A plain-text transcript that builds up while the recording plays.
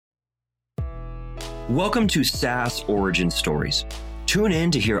Welcome to SaaS Origin Stories. Tune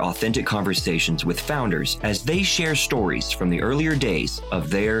in to hear authentic conversations with founders as they share stories from the earlier days of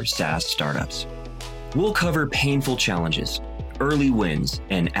their SaaS startups. We'll cover painful challenges, early wins,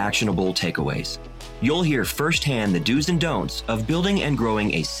 and actionable takeaways. You'll hear firsthand the do's and don'ts of building and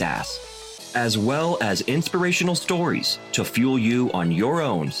growing a SaaS, as well as inspirational stories to fuel you on your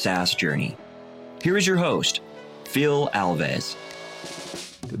own SaaS journey. Here is your host, Phil Alves.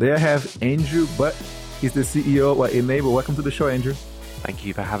 Today I have Andrew Butt. He's the CEO at Enable. Welcome to the show, Andrew. Thank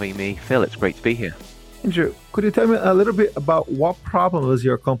you for having me, Phil. It's great to be here. Andrew, could you tell me a little bit about what problem does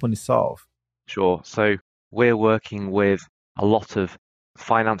your company solve? Sure. So we're working with a lot of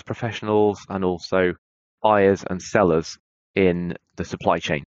finance professionals and also buyers and sellers in the supply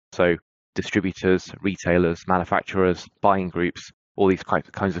chain. So distributors, retailers, manufacturers, buying groups, all these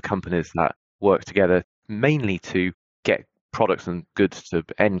kinds of companies that work together mainly to get products and goods to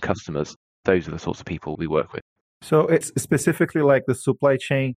end customers. Those are the sorts of people we work with. So it's specifically like the supply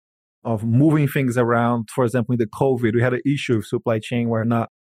chain of moving things around. For example, in the COVID, we had an issue of supply chain. We're not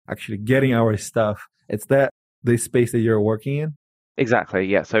actually getting our stuff. It's that the space that you're working in? Exactly,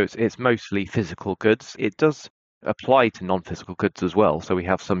 yeah. So it's mostly physical goods. It does apply to non-physical goods as well. So we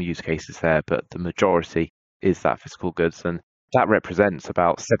have some use cases there, but the majority is that physical goods. And that represents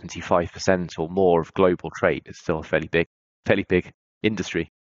about 75% or more of global trade. It's still a fairly big industry.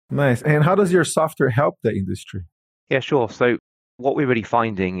 Nice. And how does your software help the industry? Yeah, sure. So what we're really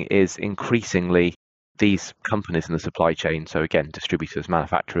finding is increasingly these companies in the supply chain, so again, distributors,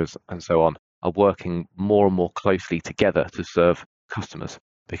 manufacturers, and so on, are working more and more closely together to serve customers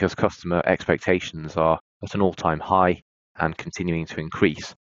because customer expectations are at an all-time high and continuing to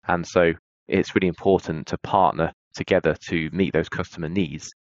increase. And so it's really important to partner together to meet those customer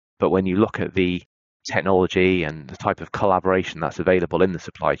needs. But when you look at the technology and the type of collaboration that's available in the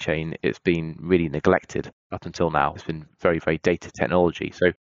supply chain, it's been really neglected up until now. It's been very, very data technology.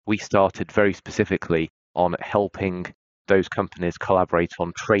 So we started very specifically on helping those companies collaborate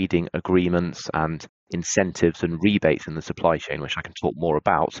on trading agreements and incentives and rebates in the supply chain, which I can talk more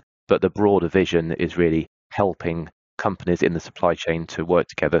about. But the broader vision is really helping companies in the supply chain to work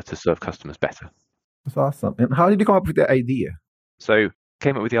together to serve customers better. That's awesome. And how did you come up with the idea? So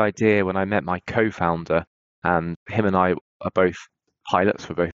came up with the idea when I met my co-founder, and him and I are both pilots,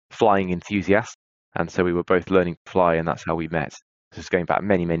 we're both flying enthusiasts, and so we were both learning to fly, and that's how we met. This is going back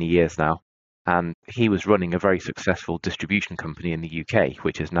many, many years now. And he was running a very successful distribution company in the UK,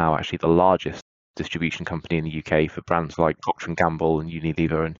 which is now actually the largest distribution company in the UK for brands like Procter & Gamble and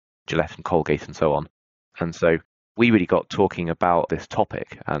Unilever and Gillette and Colgate and so on. And so we really got talking about this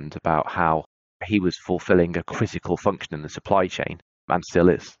topic and about how he was fulfilling a critical function in the supply chain, and still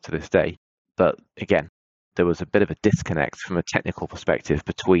is to this day. But again, there was a bit of a disconnect from a technical perspective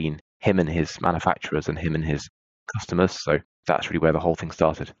between him and his manufacturers and him and his customers. So that's really where the whole thing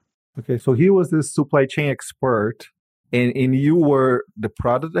started. Okay, so he was this supply chain expert and you were the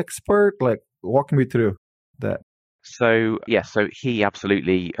product expert? Like, walk me through that. So, yes, so he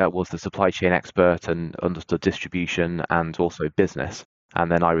absolutely was the supply chain expert and understood distribution and also business. And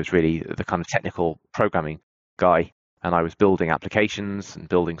then I was really the kind of technical programming guy. And I was building applications and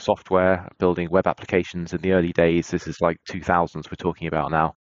building software, building web applications in the early days. This is like 2000s we're talking about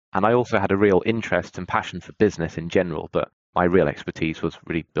now. And I also had a real interest and passion for business in general, but my real expertise was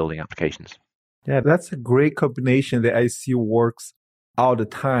really building applications. Yeah, that's a great combination that I see works all the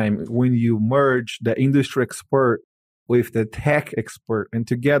time when you merge the industry expert with the tech expert. And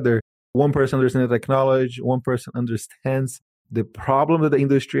together, one person understands the technology, one person understands the problem that the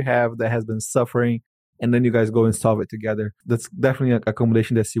industry have that has been suffering, and then you guys go and solve it together. That's definitely a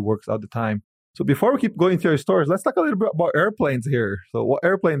combination that works all the time. So before we keep going through your stories, let's talk a little bit about airplanes here. So what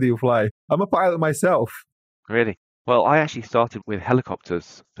airplane do you fly? I'm a pilot myself. Really? Well, I actually started with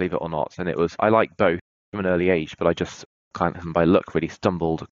helicopters, believe it or not. And I like both from an early age, but I just kind of by luck really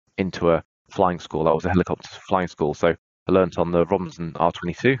stumbled into a flying school. That was a helicopter flying school. So I learned on the Robinson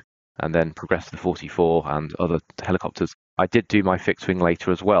R22 and then progressed to the 44 and other helicopters. I did do my fixed wing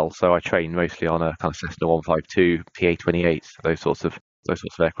later as well, so I trained mostly on a kind of Cessna 152, PA-28, those sorts of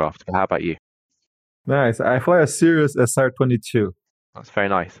aircraft. But how about you? Nice. I fly a Cirrus SR-22. That's very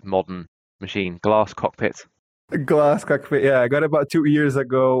nice. Modern machine. Glass cockpit. Glass cockpit. Yeah, I got it about 2 years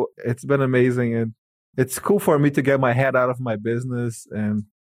ago. It's been amazing, and it's cool for me to get my head out of my business and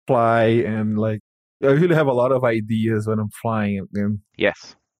fly. And like, I really have a lot of ideas when I'm flying. And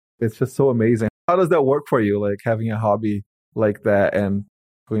yes, it's just so amazing. How does that work for you? Like having a hobby like that and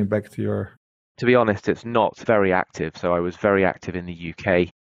going back to your... To be honest, it's not very active. So I was very active in the UK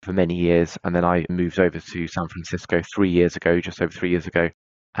for many years. And then I moved over to San Francisco just over 3 years ago.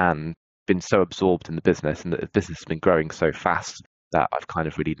 And been so absorbed in the business, and the business has been growing so fast that I've kind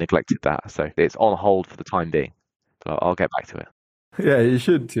of really neglected that. So it's on hold for the time being, but I'll get back to it. Yeah, you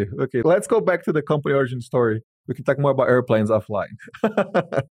should too. Okay, let's go back to the company origin story. We can talk more about airplanes offline.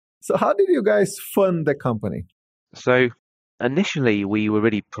 So how did you guys fund the company? So initially, we were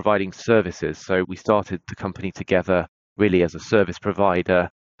really providing services. So we started the company together really as a service provider,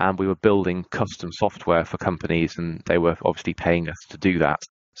 and we were building custom software for companies, and they were obviously paying us to do that.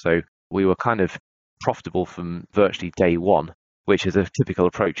 So we were kind of profitable from virtually day one, which is a typical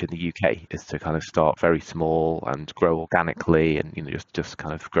approach in the UK, is to kind of start very small and grow organically and just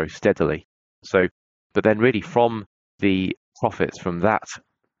kind of grow steadily. So, but then really from the profits from that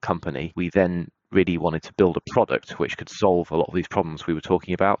company, we then really wanted to build a product which could solve a lot of these problems we were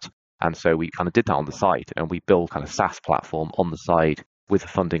talking about. And so we kind of did that on the side, and we built kind of SaaS platform on the side with the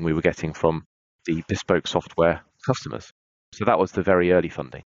funding we were getting from the bespoke software customers. So that was the very early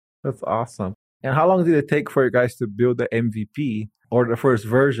funding. That's awesome. And how long did it take for you guys to build the MVP or the first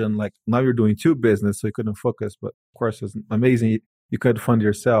version? Like now you're doing two business, so you couldn't focus, but of course it's amazing you could fund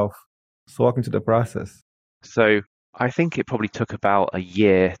yourself. So walk into the process. So I think it probably took about a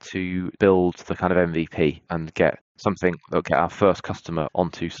year to build the kind of MVP and get something that'll get our first customer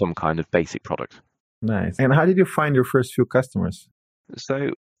onto some kind of basic product. Nice. And how did you find your first few customers?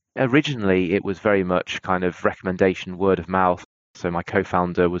 So originally it was very much kind of recommendation, word of mouth. So my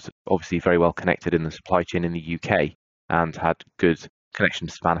co-founder was obviously very well connected in the supply chain in the UK and had good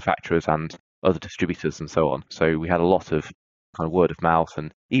connections to manufacturers and other distributors and so on. So we had a lot of kind of word of mouth,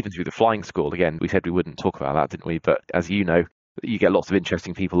 and even through the flying school, again, we said we wouldn't talk about that, didn't we? But as you know, you get lots of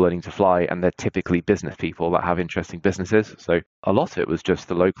interesting people learning to fly, and they're typically business people that have interesting businesses. So a lot of it was just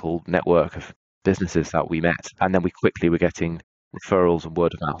the local network of businesses that we met. And then we quickly were getting referrals and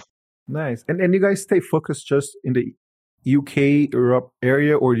word of mouth. Nice. And you guys stay focused just in the UK, Europe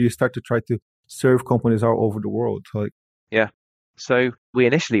area, or do you start to try to serve companies all over the world? Yeah. So we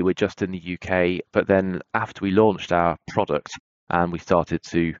initially were just in the UK, but then after we launched our product and we started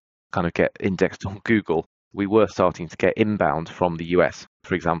to kind of get indexed on Google, we were starting to get inbound from the US,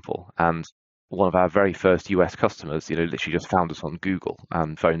 for example. And one of our very first US customers, literally just found us on Google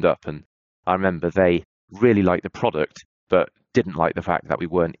and phoned up. And I remember they really liked the product, but didn't like the fact that we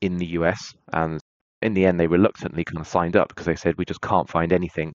weren't in the US. And in the end, they reluctantly kind of signed up because they said, we just can't find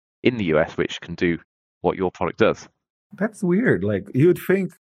anything in the US which can do what your product does. That's weird. Like you'd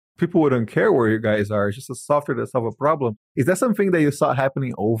think people wouldn't care where you guys are. It's just a software that solves a problem. Is that something that you saw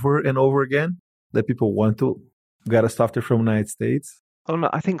happening over and over again? That people want to get a software from the United States? Oh, no,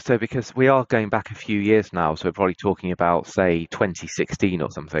 I think so, because we are going back a few years now. So we're probably talking about, say, 2016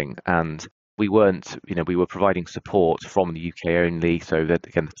 or something. And we weren't, we were providing support from the UK only. So that,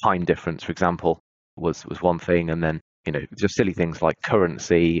 again, the time difference, for example, was one thing. And then, just silly things like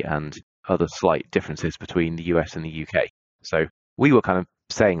currency and other slight differences between the US and the UK. So we were kind of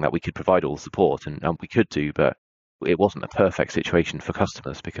saying that we could provide all the support and we could do, but it wasn't a perfect situation for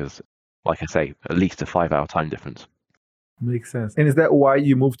customers because, like I say, at least a 5-hour time difference. Makes sense. And is that why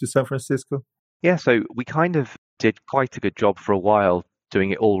you moved to San Francisco? Yeah, so we kind of did quite a good job for a while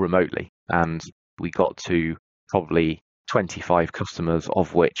doing it all remotely. And we got to probably 25 customers,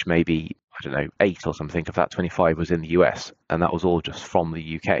 of which maybe, 8 or something of that 25 was in the US. And that was all just from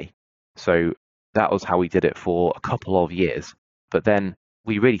the UK. So that was how we did it for a couple of years. But then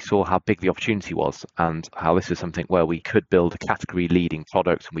we really saw how big the opportunity was and how this is something where we could build a category leading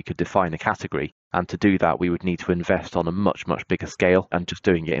product and we could define a category. And to do that, we would need to invest on a much, much bigger scale, and just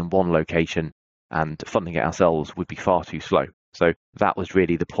doing it in one location and funding it ourselves would be far too slow. So that was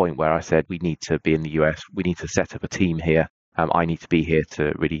really the point where I said, we need to be in the US. We need to set up a team here. I need to be here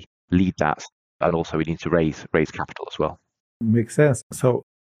to really lead that. And also we need to raise capital as well. Makes sense. So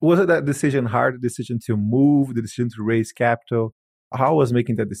was it that decision hard, the decision to move, the decision to raise capital? How was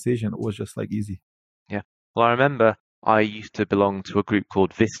making that decision? It was just like easy. Yeah. Well, I remember I used to belong to a group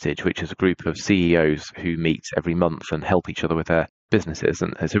called Vistage, which is a group of CEOs who meet every month and help each other with their businesses.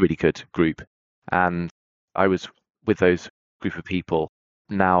 And it's a really good group. And I was with those group of people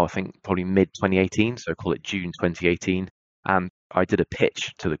now, I think probably mid 2018. So call it June 2018. And I did a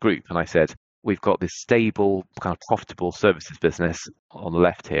pitch to the group and I said, we've got this stable, kind of profitable services business on the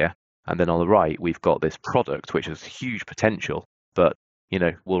left here. And then on the right, we've got this product, which has huge potential, but,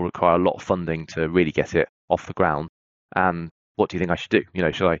 will require a lot of funding to really get it off the ground. And what do you think I should do?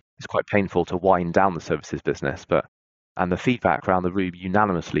 It's quite painful to wind down the services business, and the feedback around the room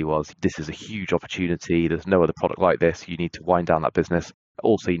unanimously was, this is a huge opportunity. There's no other product like this. You need to wind down that business.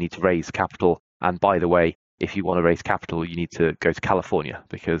 Also, you need to raise capital. And by the way, if you want to raise capital, you need to go to California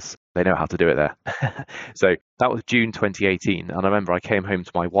because they know how to do it there. So that was June 2018. And I remember I came home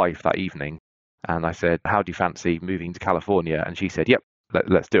to my wife that evening and I said, how do you fancy moving to California? And she said, yep,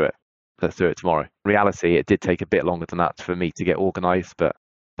 let's do it. Let's do it tomorrow. In reality, it did take a bit longer than that for me to get organized, but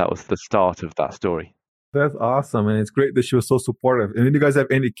that was the start of that story. That's awesome. And it's great that she was so supportive. And did you guys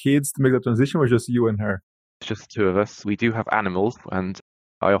have any kids to make the transition or just you and her? It's just the two of us. We do have animals, and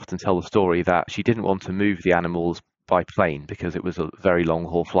I often tell the story that she didn't want to move the animals by plane because it was a very long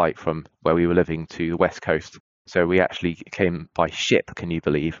haul flight from where we were living to the West Coast. So we actually came by ship, can you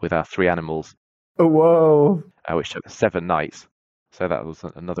believe, with our 3 animals. Oh, whoa. Which took 7 nights. So that was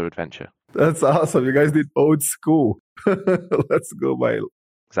another adventure. That's awesome. You guys did old school. Let's go by.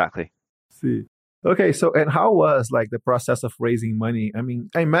 Exactly. See. Okay, so and how was like the process of raising money? I mean,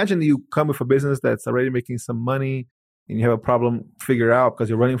 I imagine you come with a business that's already making some money and you have a problem figured out because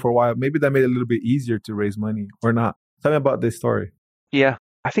you're running for a while. Maybe that made it a little bit easier to raise money or not. Tell me about this story. Yeah,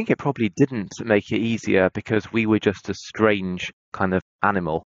 I think it probably didn't make it easier because we were just a strange kind of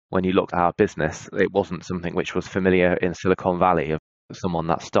animal. When you looked at our business, it wasn't something which was familiar in Silicon Valley of someone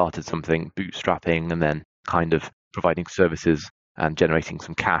that started something bootstrapping and then kind of providing services and generating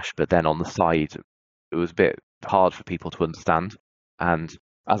some cash. But then on the side, it was a bit hard for people to understand. And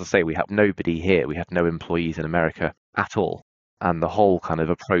as I say, we have nobody here. We had no employees in America at all. And the whole kind of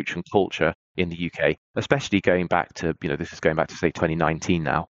approach and culture in the UK, especially going back to, this is going back to say 2019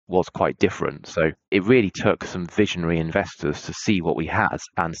 now, was quite different. So it really took some visionary investors to see what we had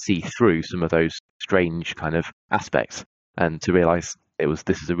and see through some of those strange kind of aspects and to realize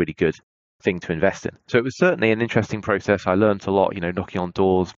this is a really good thing to invest in. So it was certainly an interesting process. I learned a lot, knocking on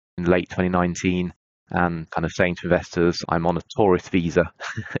doors in late 2019 and kind of saying to investors, I'm on a tourist visa,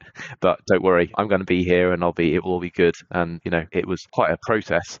 but don't worry, I'm going to be here and it will all be good. And, it was quite a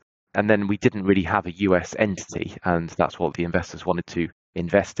process. And then we didn't really have a US entity, and that's what the investors wanted to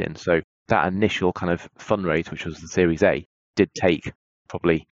invest in. So that initial kind of fundraise, which was the Series A, did take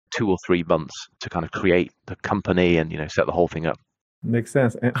probably 2 or 3 months to kind of create the company and, set the whole thing up. Makes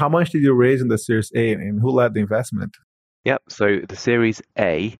sense. And how much did you raise in the Series A and who led the investment? Yep. So the Series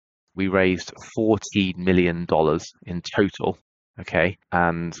A, we raised $14 million in total. Okay.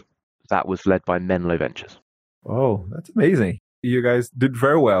 And that was led by Menlo Ventures. Oh, that's amazing. You guys did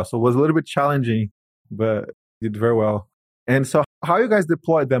very well. So it was a little bit challenging, but did very well. And so how you guys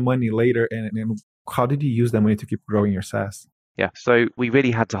deployed that money later and how did you use that money to keep growing your SaaS? Yeah. So we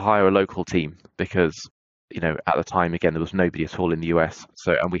really had to hire a local team because, at the time, again, there was nobody at all in the US.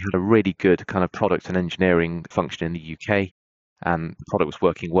 And we had a really good kind of product and engineering function in the UK. And the product was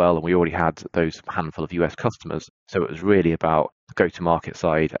working well, and we already had those handful of US customers. So it was really about the go-to-market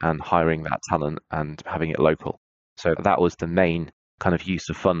side and hiring that talent and having it local. So that was the main kind of use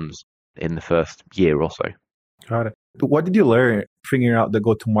of funds in the first year or so. Got it. What did you learn figuring out the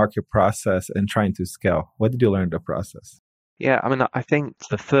go-to-market process and trying to scale? What did you learn in the process? Yeah, I mean, I think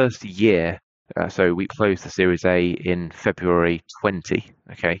the first year, so we closed the Series A in February 20,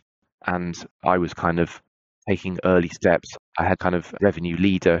 okay? And I was kind of taking early steps. I had kind of revenue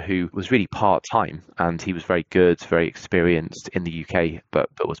leader who was really part-time, and he was very good, very experienced in the UK, but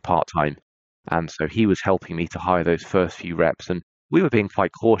was part-time. And so he was helping me to hire those first few reps. And we were being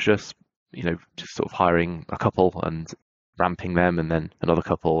quite cautious, just sort of hiring a couple and ramping them and then another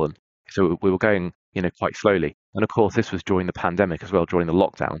couple. And so we were going, quite slowly. And of course, this was during the pandemic as well, during the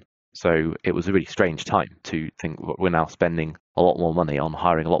lockdown. So it was a really strange time to think we're now spending a lot more money on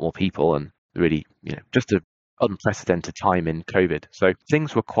hiring a lot more people and really, just an unprecedented time in COVID. So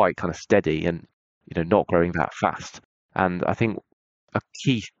things were quite kind of steady and, not growing that fast. And I think a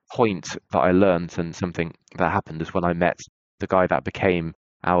key point that I learned and something that happened is when I met the guy that became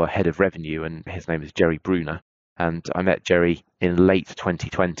our head of revenue, and his name is Jerry Bruner. And I met Jerry in late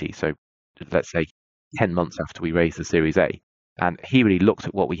 2020. So let's say 10 months after we raised the Series A. And he really looked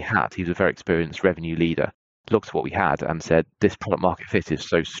at what we had. He was a very experienced revenue leader, looked at what we had and said, this product market fit is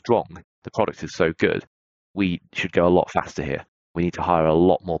so strong. The product is so good. We should go a lot faster here. We need to hire a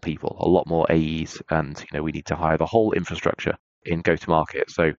lot more people, a lot more AEs, and we need to hire the whole infrastructure in go-to-market.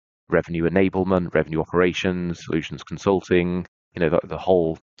 So revenue enablement, revenue operations, solutions consulting, the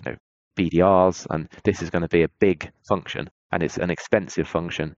whole, BDRs. And this is going to be a big function, and it's an expensive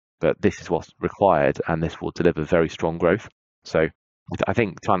function, but this is what's required, and this will deliver very strong growth. So I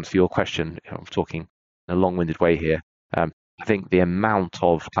think to answer your question, I'm talking in a long-winded way here. I think the amount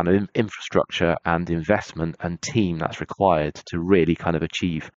of kind of infrastructure and investment and team that's required to really kind of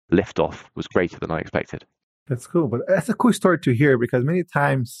achieve liftoff was greater than I expected. That's cool. But that's a cool story to hear because many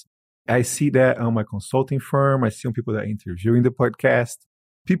times I see that on my consulting firm. I see on people that are interviewing the podcast.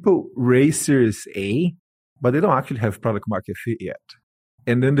 People raise Series A but they don't actually have product market fit yet.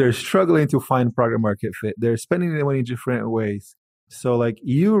 And then they're struggling to find product market fit. They're spending the money in different ways. So like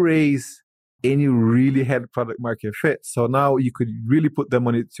you raise and you really had product market fit. So now you could really put the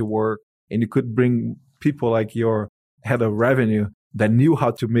money to work and you could bring people like your head of revenue that knew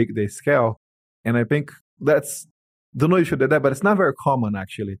how to make the scale. And I think that's, don't know if you did that, but it's not very common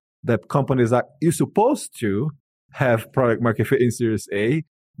actually that companies are, you're supposed to have product market fit in Series A,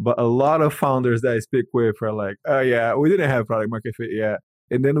 but a lot of founders that I speak with are like, oh yeah, we didn't have product market fit yet.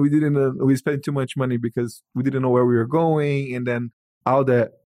 And then we spent too much money because we didn't know where we were going. And then all the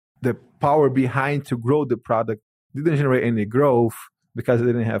power behind to grow the product didn't generate any growth because it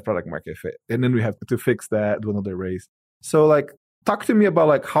didn't have product market fit. And then we have to fix that, do another raise. So like, talk to me about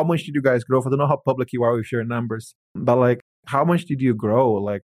like, how much did you guys grow? I don't know how public you are with your numbers, but like, how much did you grow?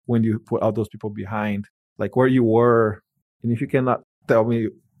 Like when you put all those people behind, like where you were? And if you cannot tell me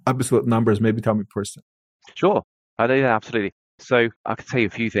absolute numbers, maybe tell me percent. Sure. Yeah, absolutely. So I could tell you a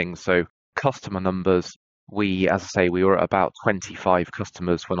few things. So customer numbers, as I say, we were at about 25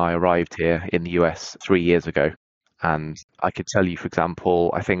 customers when I arrived here in the US 3 years ago. And I could tell you, for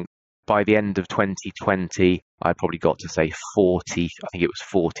example, I think by the end of 2020, I probably got to say 40, I think it was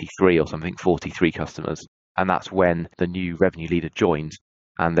 43 or something, 43 customers. And that's when the new revenue leader joined.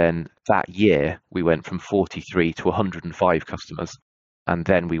 And then that year, we went from 43 to 105 customers. And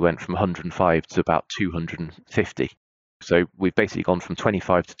then we went from 105 to about 250. So we've basically gone from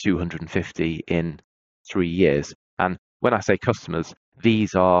 25 to 250 in 3 years. And when I say customers,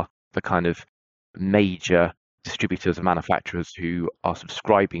 these are the kind of major distributors and manufacturers who are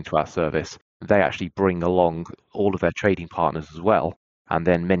subscribing to our service. They actually bring along all of their trading partners as well. And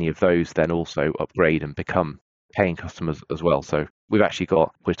then many of those then also upgrade and become paying customers as well. So we're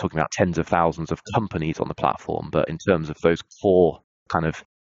talking about tens of thousands of companies on the platform. But in terms of those core kind of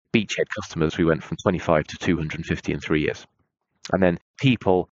beachhead customers, we went from 25 to 250 in 3 years. And then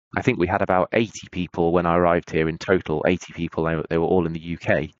people, I think we had about 80 people when I arrived here in total, 80 people, they were all in the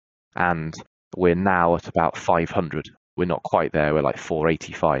UK. And we're now at about 500. We're not quite there, we're like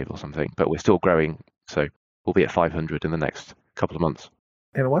 485 or something, but we're still growing. So we'll be at 500 in the next couple of months.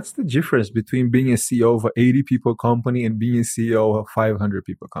 And what's the difference between being a CEO of an 80 people company and being a CEO of a 500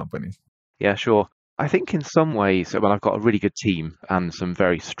 people company? Yeah, sure. I think in some ways, I've got a really good team and some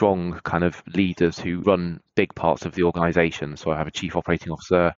very strong kind of leaders who run big parts of the organization. So I have a chief operating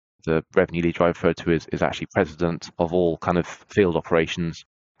officer. The revenue leader I referred to is actually president of all kind of field operations.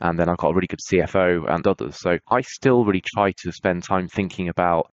 And then I've got a really good CFO and others. So I still really try to spend time thinking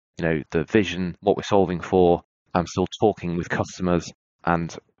about, the vision, what we're solving for. I'm still talking with customers,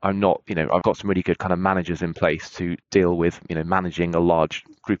 and I'm not, I've got some really good kind of managers in place to deal with, managing a large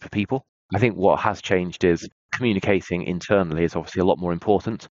group of people. I think what has changed is communicating internally is obviously a lot more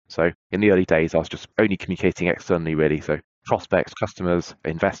important. So in the early days, I was just only communicating externally, really. So prospects, customers,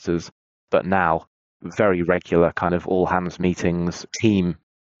 investors, but now very regular kind of all hands meetings, team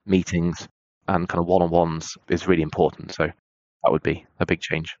meetings, and kind of one-on-ones is really important. So that would be a big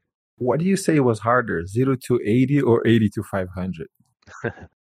change. What do you say was harder, 0 to 80 or 80 to 500?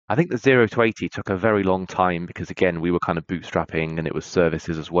 I think the 0 to 80 took a very long time because, again, we were kind of bootstrapping and it was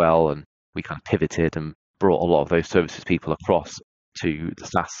services as well. And we kind of pivoted and brought a lot of those services people across to the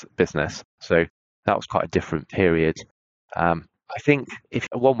SaaS business. So that was quite a different period. I think if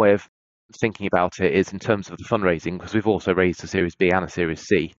one way of thinking about it is in terms of the fundraising, because we've also raised a Series B and a Series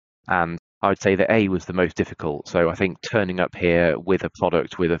C. And I would say that A was the most difficult. So I think turning up here with a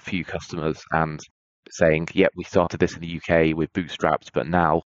product with a few customers and saying, yep, we started this in the UK, we're bootstrapped, but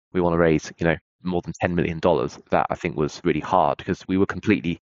now we want to raise, more than $10 million. That I think was really hard because we were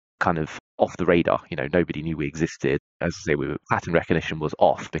completely kind of off the radar. Nobody knew we existed. As I say, pattern recognition was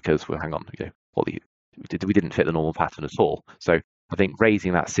off because we didn't fit the normal pattern at all. So I think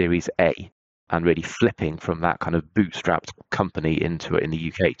raising that Series A and really flipping from that kind of bootstrapped company into it in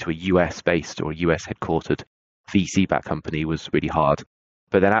the UK to a US based or a US headquartered VC backed company was really hard.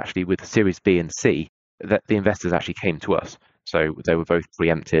 But then actually with the Series B and C, that the investors actually came to us. So they were both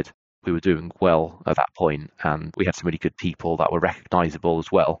preempted. We were doing well at that point, and we had some really good people that were recognizable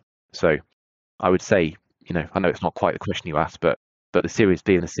as well. So I would say, I know it's not quite the question you asked, but the Series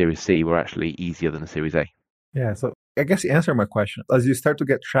B and the Series C were actually easier than the Series A. Yeah, so I guess you answered my question. As you start to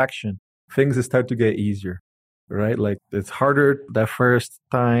get traction, things start to get easier, right? Like it's harder that first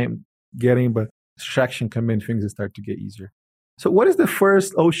time getting, but traction come in, things start to get easier. So what is the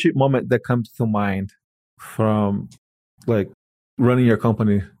first oh shit moment that comes to mind from like running your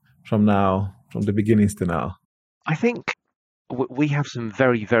company from the beginnings to now? I think we have some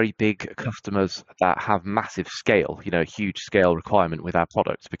very, very big customers that have massive scale, huge scale requirement with our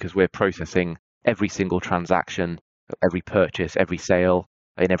products because we're processing every single transaction, every purchase, every sale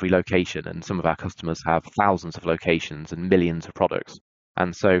in every location. And some of our customers have thousands of locations and millions of products.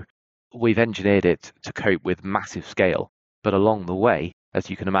 And so we've engineered it to cope with massive scale. But along the way, as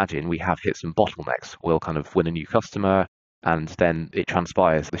you can imagine, we have hit some bottlenecks. We'll kind of win a new customer, and then it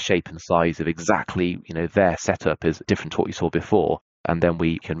transpires the shape and size of exactly, their setup is different to what you saw before. And then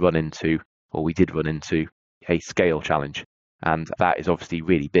we can run into, or we did run into, a scale challenge. And that is obviously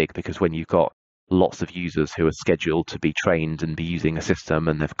really big, because when you've got lots of users who are scheduled to be trained and be using a system,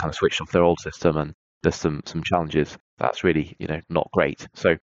 and they've kind of switched off their old system, and there's some challenges, that's really, not great.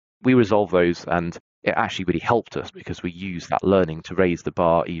 So we resolved those, and it actually really helped us because we used that learning to raise the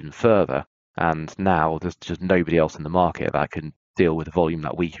bar even further. And now there's just nobody else in the market that can deal with the volume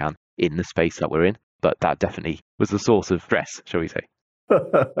that we can in the space that we're in. But that definitely was the source of stress, shall we say.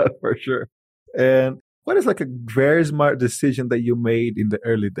 For sure. And what is like a very smart decision that you made in the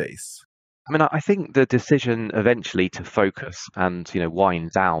early days? I mean, I think the decision eventually to focus and,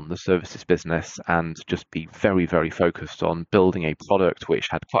 wind down the services business and just be very, very focused on building a product which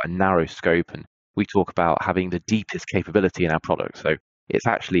had quite a narrow scope. And we talk about having the deepest capability in our product. So it's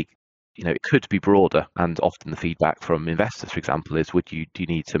actually, it could be broader. And often the feedback from investors, for example, is do you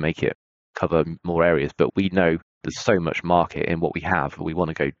need to make it cover more areas? But we know there's so much market in what we have, we want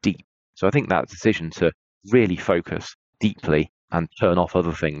to go deep. So I think that decision to really focus deeply and turn off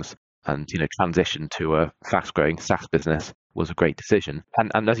other things and transition to a fast-growing SaaS business was a great decision.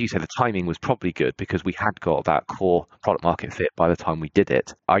 And as you say, the timing was probably good because we had got that core product market fit by the time we did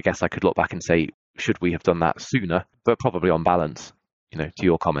it. I guess I could look back and say, should we have done that sooner? But probably on balance, to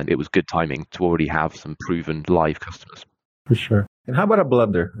your comment, it was good timing to already have some proven live customers. For sure. And how about a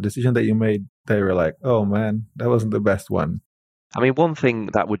blunder, a decision that you made that you were like, oh man, that wasn't the best one? I mean, one thing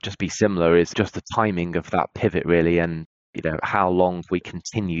that would just be similar is just the timing of that pivot, really, and how long we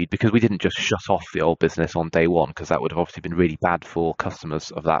continued, because we didn't just shut off the old business on day one, because that would have obviously been really bad for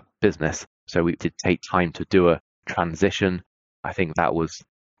customers of that business. So we did take time to do a transition. I think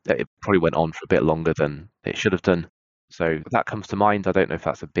it probably went on for a bit longer than it should have done. So that comes to mind. I don't know if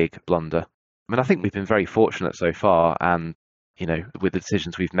that's a big blunder. I mean, I think we've been very fortunate so far, and with the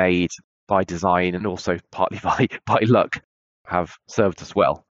decisions we've made by design and also partly by luck, have served us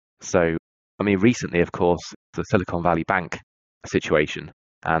well. So, I mean, recently, of course, the Silicon Valley Bank situation,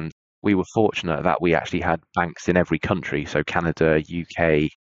 and we were fortunate that we actually had banks in every country, so Canada, UK,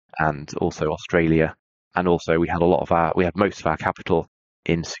 and also Australia, and also we had most of our capital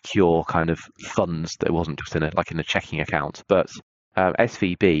in secure kind of funds that wasn't just in a checking account. But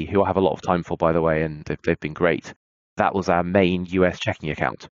SVB, who I have a lot of time for, by the way, and they've been great, that was our main US checking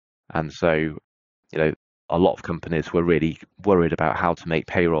account, and so a lot of companies were really worried about how to make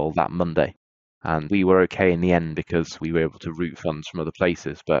payroll that Monday. And we were okay in the end because we were able to route funds from other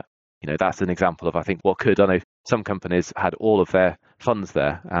places. But, that's an example of, I think, I know some companies had all of their funds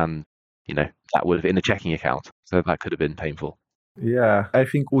there and, that would have been a checking account. So that could have been painful. Yeah, I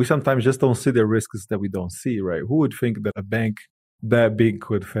think we sometimes just don't see the risks that we don't see, right? Who would think that a bank that big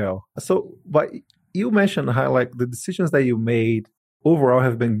could fail? So, but you mentioned how the decisions that you made overall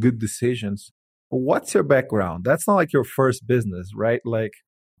have been good decisions. What's your background? That's not like your first business, right? Like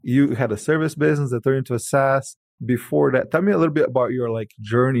you had a service business that turned into a SaaS. Before that, tell me a little bit about your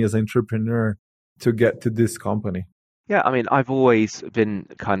journey as an entrepreneur to get to this company. Yeah, I mean, I've always been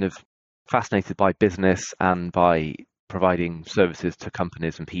kind of fascinated by business and by providing services to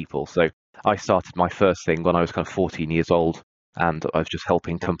companies and people. So I started my first thing when I was kind of 14 years old, and I was just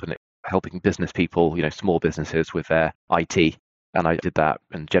helping business people, small businesses with their IT. And I did that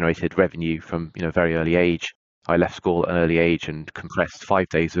and generated revenue from a very early age. I left school at an early age and compressed 5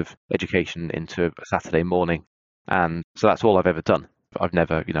 days of education into a Saturday morning. And so that's all I've ever done. I've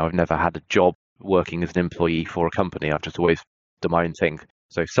never had a job working as an employee for a company. I've just always done my own thing.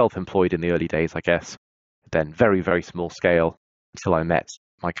 So self-employed in the early days, I guess. Then very, very small scale until I met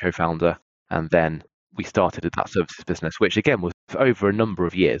my co-founder. And then we started that services business, which again was over a number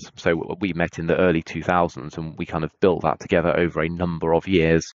of years. So we met in the early 2000s and we kind of built that together over a number of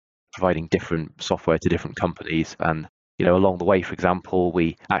years, providing different software to different companies. And, along the way, for example,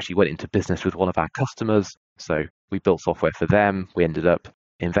 we actually went into business with one of our customers. So we built software for them. We ended up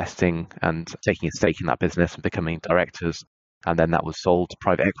investing and taking a stake in that business and becoming directors. And then that was sold to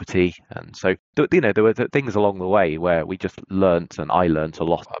private equity. And so, there were things along the way where we just learnt, and I learnt a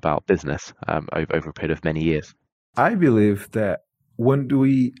lot about business over a period of many years. I believe that when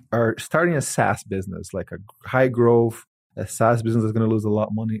we are starting a SaaS business, like a high growth, a SaaS business that's going to lose a lot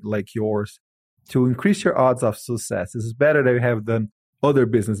of money like yours, to increase your odds of success, it's better that you have done other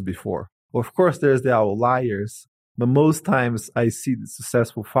business before. Of course, there's the outliers, but most times I see the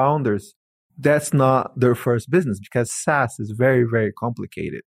successful founders that's not their first business because SaaS is very, very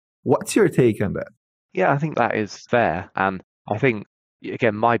complicated. What's your take on that? Yeah, I think that is fair. And I think,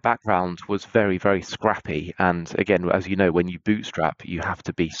 again, my background was very, very scrappy. And again, as you know, when you bootstrap, you have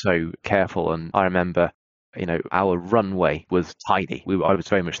to be so careful. And I remember, our runway was tiny. I was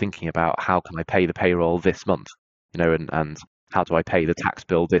very much thinking about how can I pay the payroll this month, and how do I pay the tax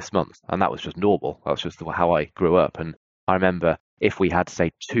bill this month? And that was just normal. That was just how I grew up. And I remember if we had,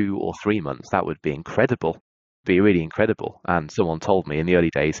 say, 2 or 3 months, that would be incredible, be really incredible. And someone told me in the early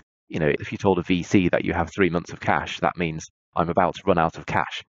days, if you told a VC that you have 3 months of cash, that means I'm about to run out of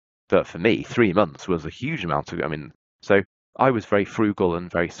cash. But for me, 3 months was a huge amount so I was very frugal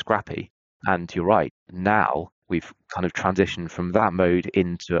and very scrappy. And you're right, now we've kind of transitioned from that mode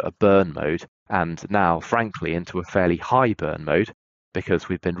into a burn mode, and now, frankly, into a fairly high burn mode, because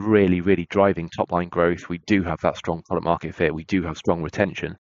we've been really, really driving top line growth. We do have that strong product market fit. We do have strong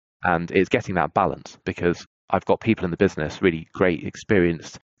retention. And it's getting that balance, because I've got people in the business, really great,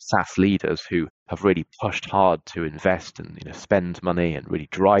 experienced SaaS leaders who have really pushed hard to invest and spend money and really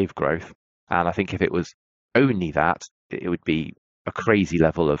drive growth. And I think if it was only that, it would be a crazy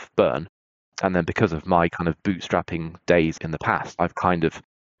level of burn. And then because of my kind of bootstrapping days in the past, I've kind of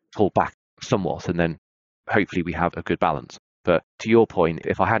pulled back somewhat, and then hopefully we have a good balance. But to your point,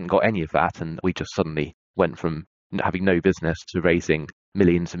 if I hadn't got any of that and we just suddenly went from having no business to raising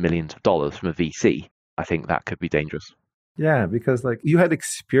millions and millions of dollars from a VC, I think that could be dangerous. Yeah, because you had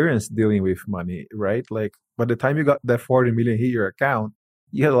experience dealing with money, right? By the time you got that 40 million hit your account,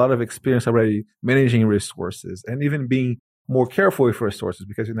 you had a lot of experience already managing resources and even being more careful with resources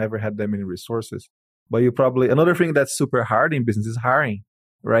because you never had that many resources. But you probably, another thing that's super hard in business is hiring,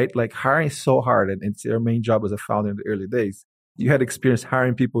 right? Hiring is so hard, and it's your main job as a founder in the early days. You had experience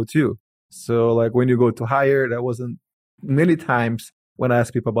hiring people too. So when you go to hire, that wasn't many times when I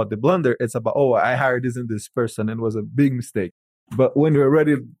ask people about the blunder, it's about, oh, I hired this person and it was a big mistake. But when you're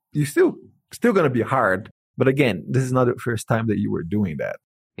ready, you still going to be hard. But again, this is not the first time that you were doing that.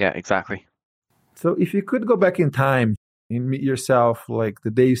 Yeah, exactly. So if you could go back in time and meet yourself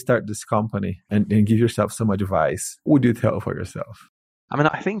the day you start this company and give yourself some advice, what would you tell for yourself?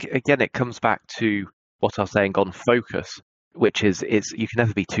 I think, again, it comes back to what I was saying on focus, which is you can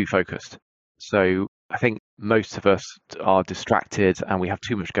never be too focused. So I think most of us are distracted and we have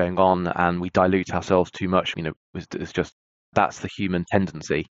too much going on and we dilute ourselves too much. It's just, that's the human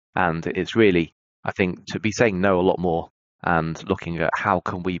tendency. And it's really, I think, to be saying no a lot more and looking at how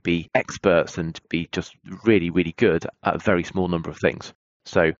can we be experts and be just really, really good at a very small number of things.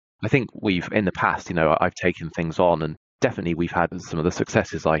 So I think we've, in the past, I've taken things on, and definitely we've had some of the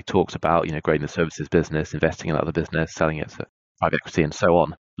successes I talked about, growing the services business, investing in other business, selling it to private equity and so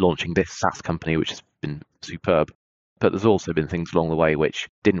on, launching this SaaS company, which has been superb. But there's also been things along the way which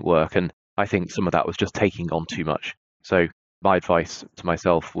didn't work. And I think some of that was just taking on too much. So my advice to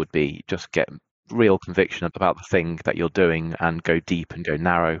myself would be just get real conviction about the thing that you're doing and go deep and go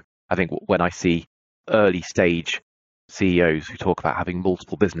narrow. I think when I see early stage CEOs who talk about having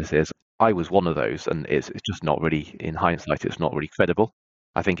multiple businesses, I was one of those, and it's just not really, in hindsight, it's not really credible.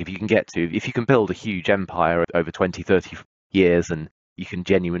 I think if you can build a huge empire over 20, 30 years, and you can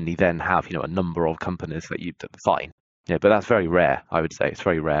genuinely then have, a number of companies that fine. But that's very rare, I would say. It's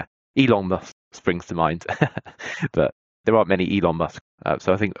very rare. Elon Musk springs to mind, but there aren't many Elon Musk.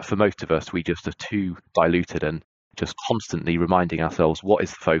 So I think for most of us, we just are too diluted and just constantly reminding ourselves what is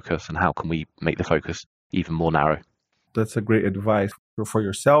the focus and how can we make the focus even more narrow. That's a great advice for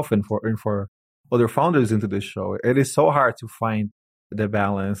yourself and for other founders into this show. It is so hard to find the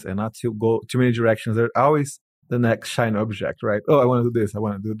balance and not to go too many directions. There's always the next shiny object, right? Oh, I want to do this. I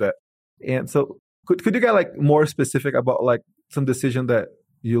want to do that. And so could you get more specific about some decision that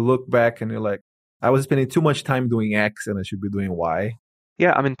you look back and you're I was spending too much time doing X and I should be doing Y?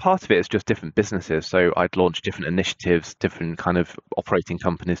 Yeah, part of it is just different businesses. So I'd launch different initiatives, different kind of operating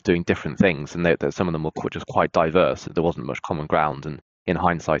companies doing different things. And some of them were just quite diverse. There wasn't much common ground. And in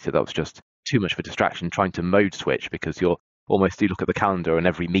hindsight, that was just too much of a distraction trying to mode switch, because you look at the calendar and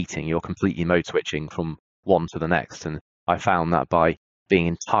every meeting, you're completely mode switching from one to the next. And I found that by being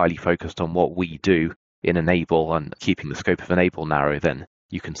entirely focused on what we do in Enable and keeping the scope of Enable narrow, then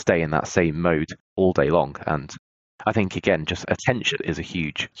you can stay in that same mode all day long. And I think, again, just attention is a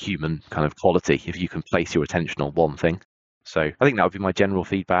huge human kind of quality if you can place your attention on one thing. So I think that would be my general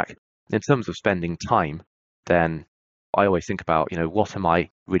feedback. In terms of spending time, then I always think about, what am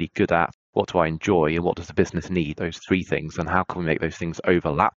I really good at? What do I enjoy? And what does the business need? Those three things. And how can we make those things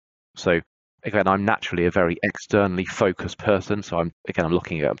overlap? So again, I'm naturally a very externally focused person. So I'm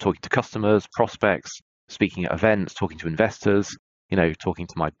talking to customers, prospects, speaking at events, talking to investors, talking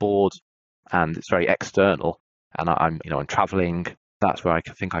to my board. and it's very external, and I'm traveling. That's where I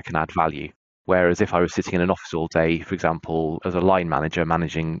think I can add value. Whereas if I was sitting in an office all day, for example, as a line manager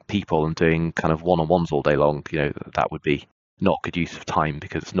managing people and doing kind of one-on-ones all day long, that would be not good use of time,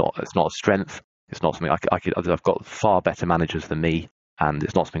 because it's not a strength. It's not something I've got far better managers than me, and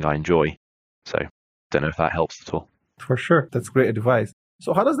it's not something I enjoy. So don't know if that helps at all. For sure. That's great advice.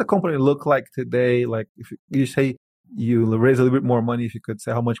 So how does the company look like today? Like if you say you raise a little bit more money, if you could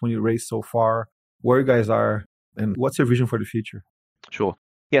say how much money you raised so far, where you guys are, and what's your vision for the future? Sure.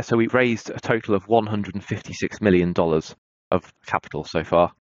 Yeah, so we've raised a total of $156 million of capital so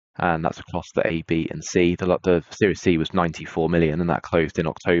far, and that's across the A, B, and C. The Series C was 94 million, and that closed in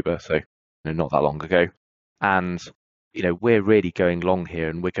October, so not that long ago. And we're really going long here,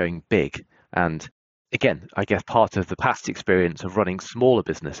 and we're going big. And again, I guess part of the past experience of running smaller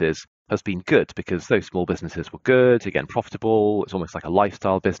businesses has been good, because those small businesses were good, again, profitable. It's almost like a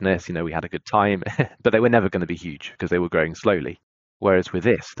lifestyle business. We had a good time, but they were never going to be huge because they were growing slowly. Whereas with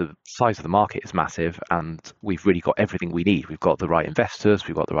this, the size of the market is massive, and we've really got everything we need. We've got the right investors,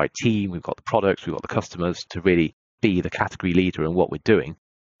 we've got the right team, we've got the products, we've got the customers to really be the category leader in what we're doing.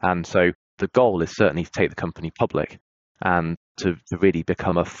 And so the goal is certainly to take the company public and to really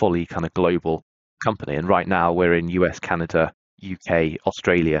become a fully kind of global company. And right now we're in US, Canada, UK,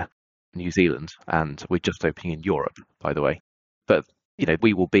 Australia, New Zealand, and we're just opening in Europe, by the way. But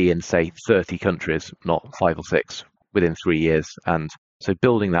we will be in, say, 30 countries, not 5 or 6, within 3 years. And so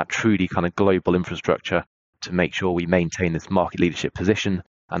building that truly kind of global infrastructure to make sure we maintain this market leadership position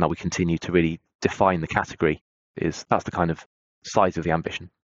and that we continue to really define the category, that's the kind of size of the ambition.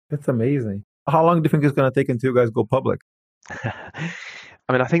 That's amazing. How long do you think it's going to take until you guys go public?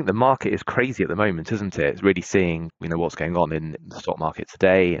 I think the market is crazy at the moment, isn't it? It's really seeing, what's going on in the stock market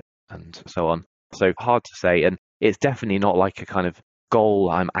today and so on. So hard to say. And it's definitely not like a kind of goal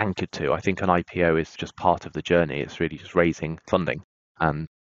I'm anchored to. I think an IPO is just part of the journey. It's really just raising funding.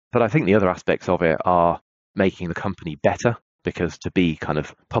 But I think the other aspects of it are making the company better, because to be kind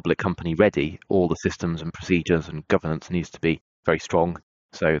of public company ready, all the systems and procedures and governance needs to be very strong.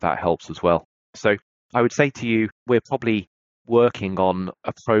 So that helps as well. So I would say to you, we're probably working on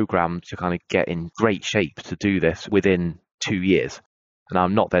a program to kind of get in great shape to do this within 2 years. And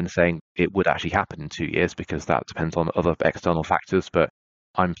I'm not then saying it would actually happen in 2 years, because that depends on other external factors, but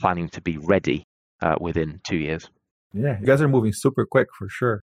I'm planning to be ready within 2 years. Yeah, you guys are moving super quick for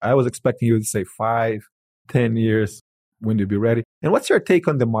sure. I was expecting you to say 5, 10 years when you'll be ready. And what's your take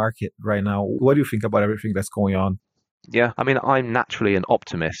on the market right now? What do you think about everything that's going on? Yeah, I'm naturally an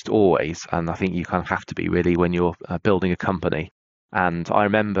optimist always, and I think you kind of have to be really when you're building a company. And I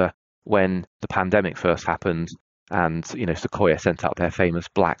remember when the pandemic first happened, and Sequoia sent out their famous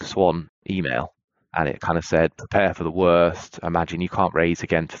Black Swan email, and it kind of said, prepare for the worst, imagine you can't raise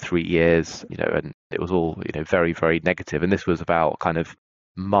again for 3 years, and it was all very, very negative. And this was about kind of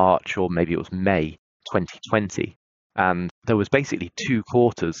March, or maybe it was May 2020, and there was basically 2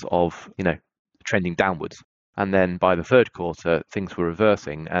 quarters of trending downwards. And then by the 3rd quarter, things were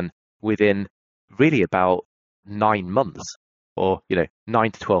reversing. And within really about 9 months, or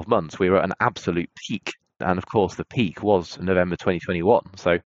 9 to 12 months, we were at an absolute peak. And of course, the peak was November 2021.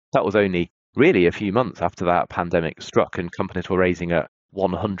 So that was only really a few months after that pandemic struck, and companies were raising at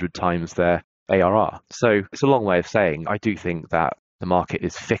 100 times their ARR. So it's a long way of saying I do think that the market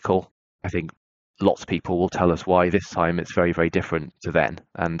is fickle. I think lots of people will tell us why this time it's very, very different to then.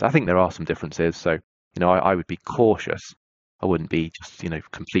 And I think there are some differences. So I would be cautious. I wouldn't be just,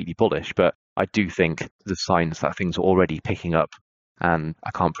 completely bullish, but I do think there's signs that things are already picking up, and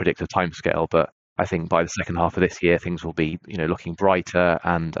I can't predict a timescale, but I think by the second half of this year, things will be, looking brighter.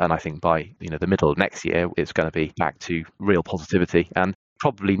 And I think by, the middle of next year, it's going to be back to real positivity, and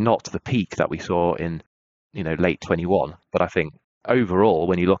probably not the peak that we saw in, late 21. But I think overall,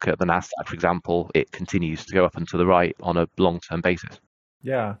 when you look at the NASDAQ, for example, it continues to go up and to the right on a long-term basis.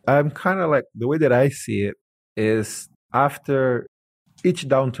 Yeah, I'm kind of like, the way that I see it is after each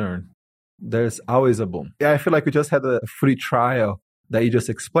downturn, there's always a boom. Yeah, I feel like we just had a free trial that you just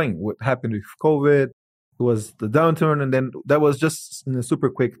explained. What happened with COVID was the downturn, and then that was just in a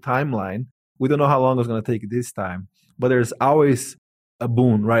super quick timeline. We don't know how long it's going to take this time, but there's always a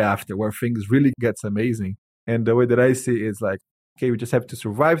boom right after where things really gets amazing. And the way that I see it is like, okay, we just have to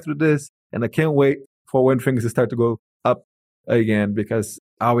survive through this, and I can't wait for when things start to go up again, because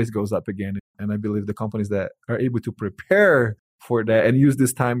it always goes up again. And I believe the companies that are able to prepare for that and use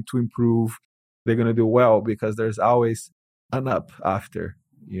this time to improve, they're going to do well, because there's always an up after,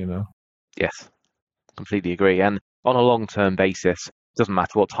 Yes, completely agree. And on a long-term basis, it doesn't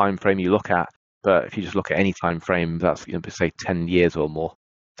matter what time frame you look at, but if you just look at any time frame that's, say 10 years or more,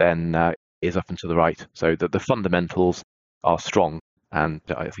 then is up and to the right. So that the fundamentals are strong. And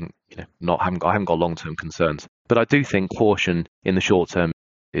I think I haven't got long-term concerns. But I do think caution in the short term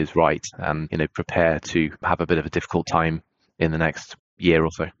is right, and prepare to have a bit of a difficult time in the next year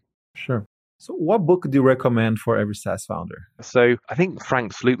or so. Sure. So what book do you recommend for every SaaS founder? So I think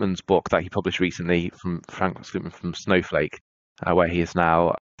Frank Slootman's book that he published recently, from Frank Slootman from Snowflake, where he is now,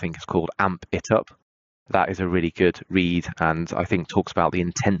 I think it's called Amp It Up. That is a really good read, and I think talks about the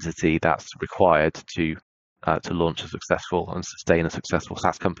intensity that's required to launch a successful and sustain a successful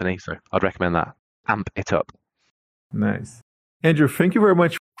SaaS company. So I'd recommend that. Amp It Up. Nice. Andrew, thank you very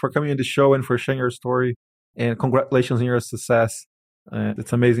much for coming on the show and for sharing your story. And congratulations on your success.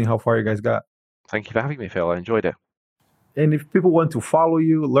 It's amazing how far you guys got. Thank you for having me, Phil. I enjoyed it. And if people want to follow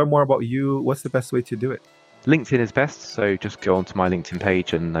you, learn more about you, what's the best way to do it? LinkedIn is best. So just go onto my LinkedIn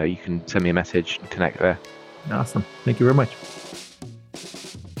page and you can send me a message and connect there. Awesome. Thank you very much.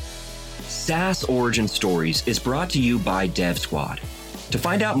 SaaS Origin Stories is brought to you by Dev Squad. To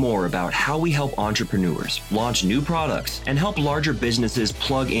find out more about how we help entrepreneurs launch new products and help larger businesses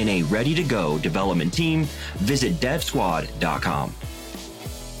plug in a ready-to-go development team, visit devsquad.com.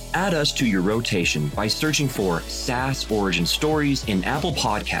 Add us to your rotation by searching for SaaS Origin Stories in Apple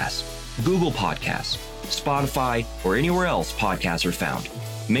Podcasts, Google Podcasts, Spotify, or anywhere else podcasts are found.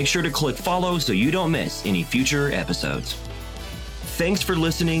 Make sure to click follow so you don't miss any future episodes. Thanks for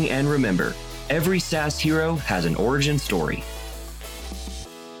listening, and remember, every SaaS hero has an origin story.